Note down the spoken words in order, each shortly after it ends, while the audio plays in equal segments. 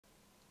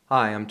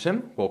Hi, I'm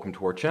Tim. Welcome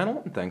to our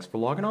channel, and thanks for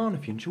logging on.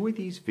 If you enjoy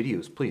these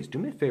videos, please do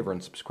me a favor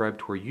and subscribe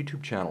to our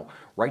YouTube channel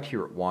right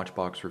here at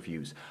Watchbox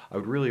Reviews. I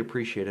would really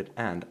appreciate it,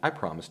 and I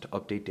promise to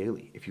update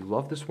daily. If you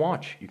love this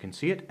watch, you can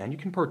see it and you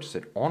can purchase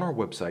it on our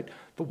website,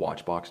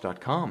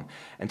 thewatchbox.com.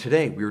 And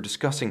today we are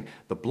discussing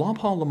the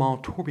Blancpain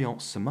Leman Tourbillon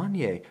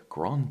Semainier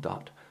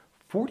Grande.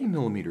 40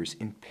 millimeters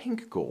in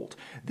pink gold.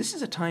 This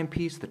is a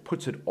timepiece that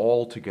puts it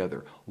all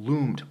together.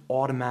 Loomed,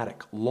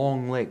 automatic,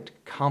 long-legged,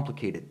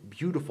 complicated,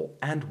 beautiful,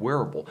 and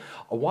wearable.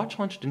 A watch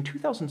launched in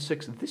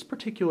 2006, this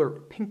particular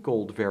pink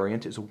gold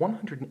variant is a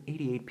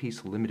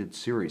 188-piece limited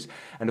series.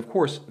 And of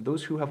course,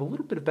 those who have a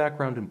little bit of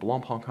background in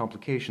Blancpain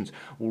complications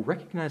will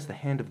recognize the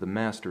hand of the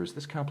master, as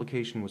this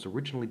complication was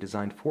originally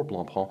designed for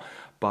Blancpain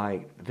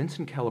by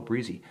Vincent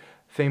Calabrese,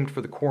 famed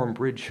for the Coram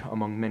Bridge,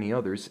 among many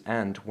others,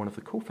 and one of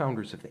the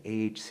co-founders of the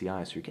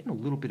AHCI, so you're getting a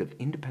little bit of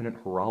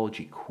independent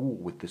horology cool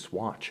with this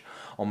watch.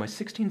 On my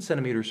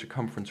 16-centimeter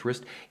circumference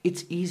wrist,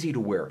 it's easy to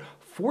wear.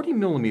 40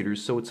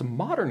 millimeters, so it's a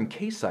modern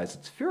case size.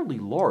 It's fairly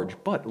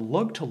large, but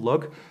lug to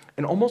lug,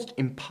 an almost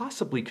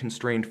impossibly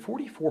constrained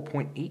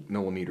 44.8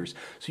 millimeters.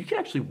 So you can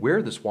actually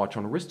wear this watch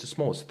on a wrist as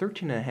small as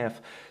 13.5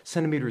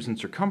 centimeters in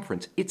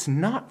circumference. It's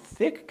not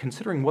thick,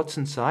 considering what's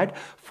inside.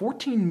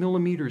 14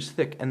 millimeters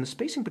thick, and the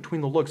spacing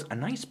between the lugs, a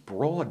nice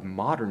broad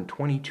modern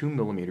 22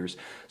 millimeters.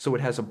 So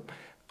it has a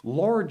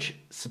large,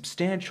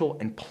 substantial,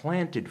 and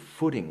planted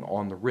footing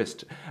on the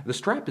wrist. The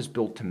strap is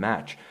built to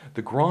match.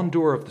 The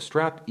grandeur of the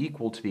strap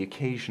equal to the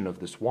occasion of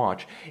this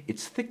watch.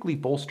 It's thickly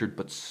bolstered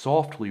but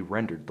softly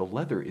rendered. The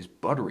leather is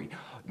buttery.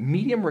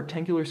 Medium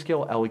rectangular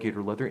scale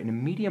alligator leather in a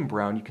medium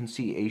brown. You can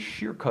see a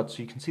sheer cut,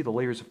 so you can see the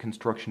layers of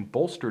construction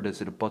bolstered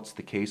as it abuts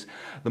the case.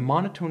 The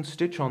monotone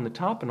stitch on the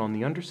top, and on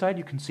the underside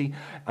you can see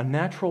a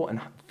natural and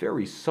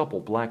very supple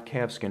black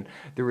calfskin.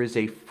 There is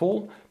a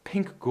full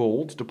pink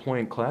gold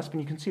deployant clasp,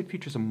 and you can see it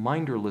features a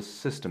minderless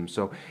system.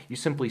 So you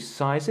simply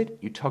size it,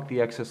 you tuck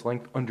the excess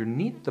length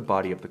underneath the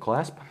body of the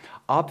clasp,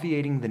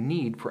 obviating the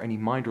need for any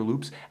minder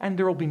loops, and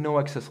there will be no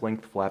excess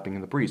length flapping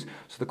in the breeze.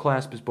 So the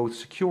clasp is both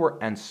secure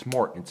and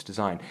smart in its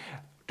design.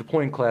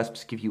 Deployant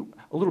clasps give you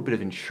a little bit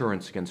of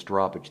insurance against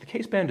droppage. The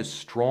case band is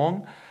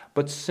strong,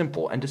 but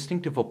simple and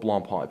distinctive of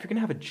Blancpain. If you're going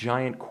to have a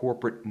giant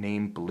corporate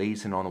name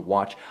blazoned on a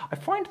watch, I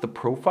find the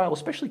profile,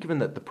 especially given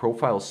that the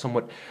profile is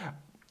somewhat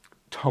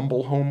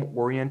tumble home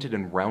oriented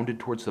and rounded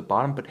towards the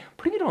bottom, but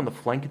putting it on the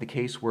flank of the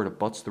case where it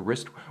abuts the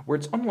wrist, where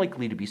it's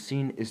unlikely to be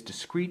seen, is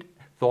discreet,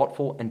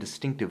 thoughtful, and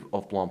distinctive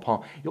of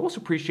Blancpain. You'll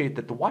also appreciate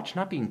that the watch,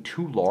 not being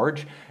too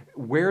large,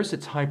 wears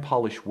its high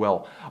polish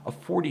well. A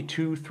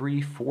 42,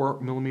 3,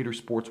 4 millimeter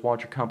sports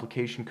watch or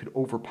complication could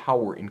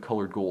overpower in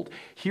colored gold.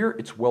 Here,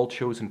 it's well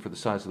chosen for the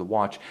size of the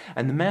watch,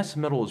 and the mass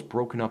metal is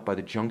broken up by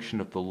the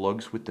junction of the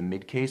lugs with the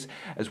mid-case,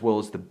 as well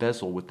as the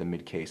bezel with the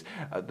mid-case.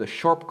 The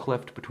sharp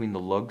cleft between the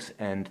lugs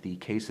and the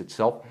case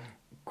itself,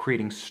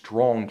 creating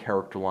strong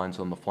character lines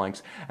on the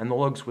flanks, and the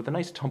lugs with a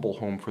nice tumble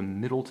home from the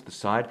middle to the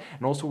side,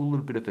 and also a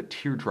little bit of a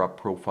teardrop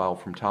profile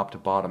from top to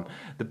bottom.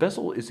 The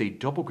bezel is a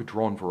double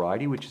gadron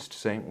variety, which is to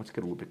say, let's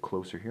get a little bit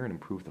closer here and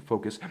improve the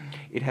focus.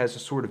 It has a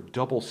sort of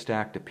double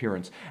stacked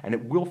appearance, and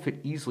it will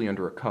fit easily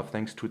under a cuff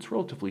thanks to its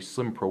relatively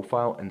slim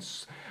profile and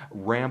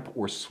ramp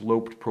or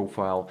sloped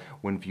profile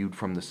when viewed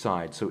from the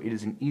side. So it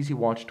is an easy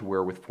watch to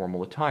wear with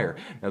formal attire.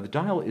 Now the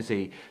dial is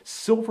a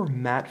silver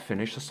matte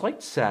finish, a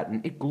slight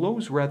satin. It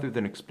glows rather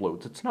than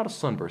explodes. It's not a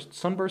sunburst.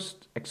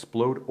 Sunbursts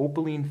explode.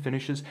 Opaline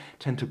finishes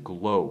tend to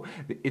glow.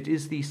 It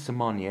is the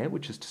Semainier,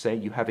 which is to say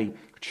you have a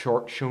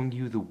chart showing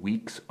you the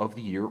weeks of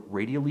the year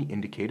radially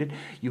indicated.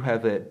 You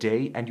have a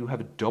day and you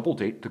have a double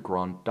date, the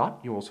Grande.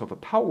 You also have a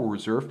power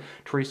reserve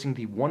tracing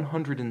the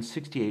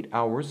 168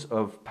 hours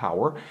of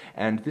power,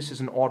 and this is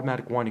an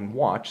automatic winding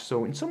watch,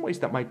 so in some ways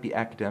that might be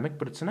academic,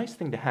 but it's a nice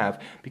thing to have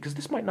because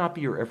this might not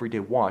be your everyday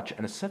watch,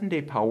 and a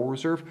 7-day power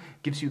reserve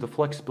gives you the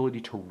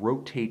flexibility to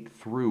rotate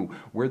through,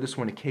 wear this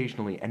one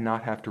occasionally, and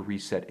not have to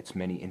reset its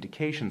many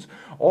indications.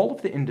 All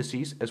of the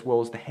indices, as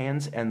well as the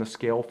hands and the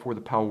scale for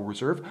the power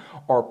reserve,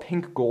 are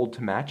pink gold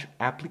to match,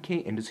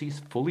 applique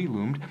indices fully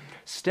loomed,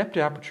 stepped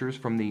apertures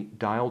from the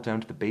dial down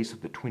to the base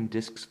of the twin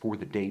discs for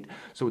the date,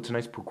 so it's a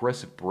nice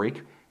progressive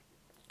break.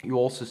 You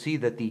also see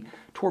that the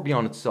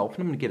tourbillon itself,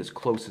 and I'm going to get as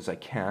close as I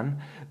can,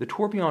 the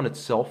tourbillon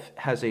itself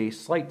has a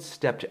slight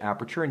stepped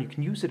aperture, and you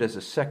can use it as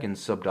a second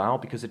subdial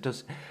because it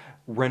does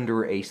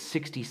render a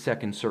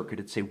 60-second circuit.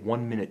 It's a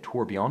 1-minute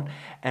tourbillon,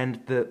 and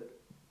the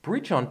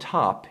bridge on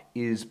top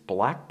is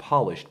black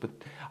polished, but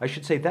I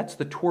should say that's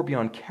the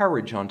tourbillon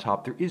carriage on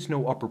top. There is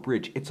no upper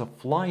bridge. It's a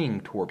flying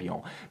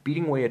tourbillon,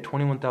 beating away at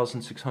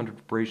 21,600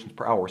 vibrations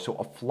per hour. So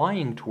a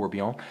flying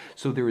tourbillon,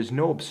 so there is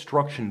no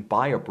obstruction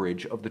by a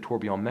bridge of the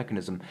tourbillon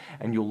mechanism.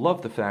 And you'll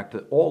love the fact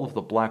that all of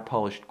the black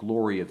polished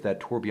glory of that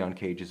tourbillon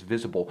cage is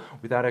visible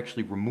without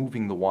actually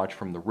removing the watch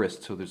from the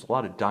wrist. So there's a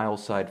lot of dial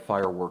side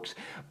fireworks.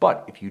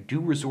 But if you do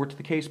resort to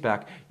the case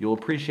back, you'll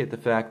appreciate the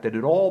fact that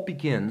it all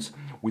begins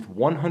with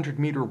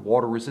 100-meter meter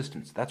water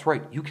resistance. That's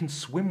right, you can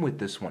swim with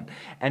this one.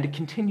 And it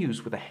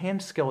continues with a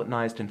hand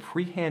skeletonized and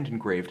freehand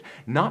engraved,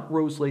 not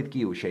rose lathe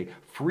guilloche,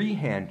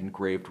 freehand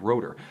engraved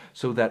rotor.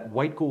 So that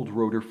white gold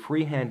rotor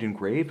freehand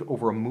engraved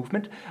over a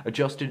movement,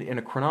 adjusted in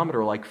a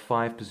chronometer like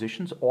 5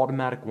 positions,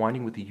 automatic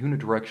winding with a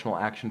unidirectional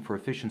action for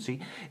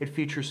efficiency. It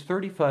features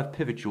 35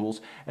 pivot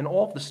jewels and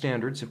all of the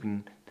standards, if we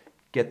can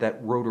get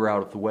that rotor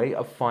out of the way,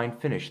 of fine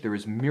finish. There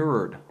is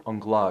mirrored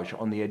anglage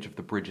on the edge of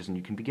the bridges, and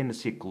you can begin to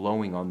see it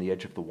glowing on the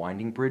edge of the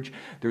winding bridge.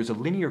 There's a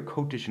linear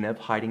cote de Geneve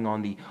hiding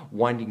on the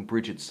winding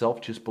bridge itself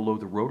just below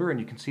the rotor, and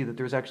you can see that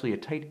there's actually a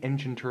tight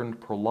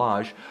engine-turned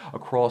perlage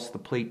across the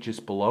plate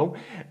just below.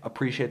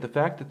 Appreciate the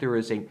fact that there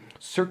is a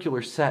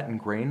circular satin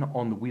grain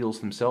on the wheels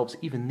themselves.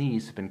 Even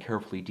these have been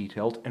carefully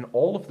detailed, and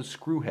all of the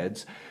screw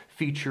heads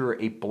feature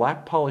a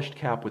black polished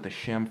cap with a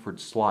chamfered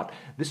slot.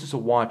 This is a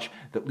watch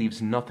that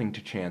leaves nothing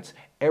to chance.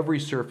 Every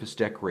surface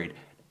decorated,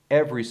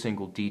 every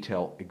single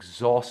detail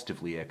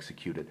exhaustively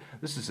executed.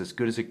 This is as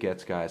good as it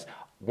gets, guys.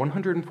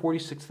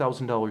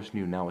 $146,000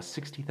 new, now a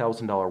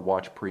 $60,000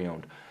 watch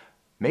pre-owned.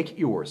 Make it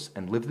yours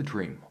and live the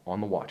dream on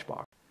the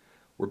Watchbox.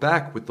 We're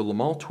back with the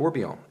Leman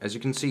Tourbillon. As you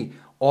can see,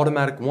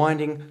 automatic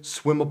winding,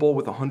 swimmable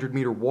with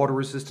 100-meter water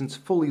resistance,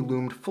 fully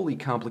loomed, fully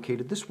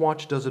complicated. This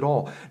watch does it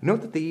all.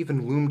 Note that they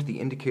even loomed the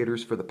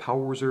indicators for the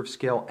power reserve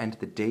scale and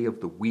the day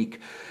of the week.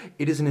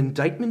 It is an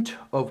indictment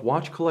of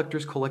watch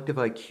collectors' collective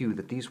IQ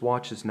that these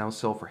watches now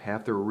sell for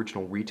half their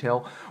original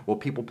retail, while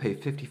people pay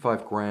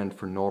 $55 grand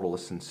for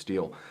Nautilus and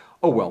steel.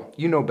 Oh well,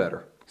 you know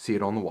better. See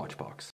it on the Watchbox.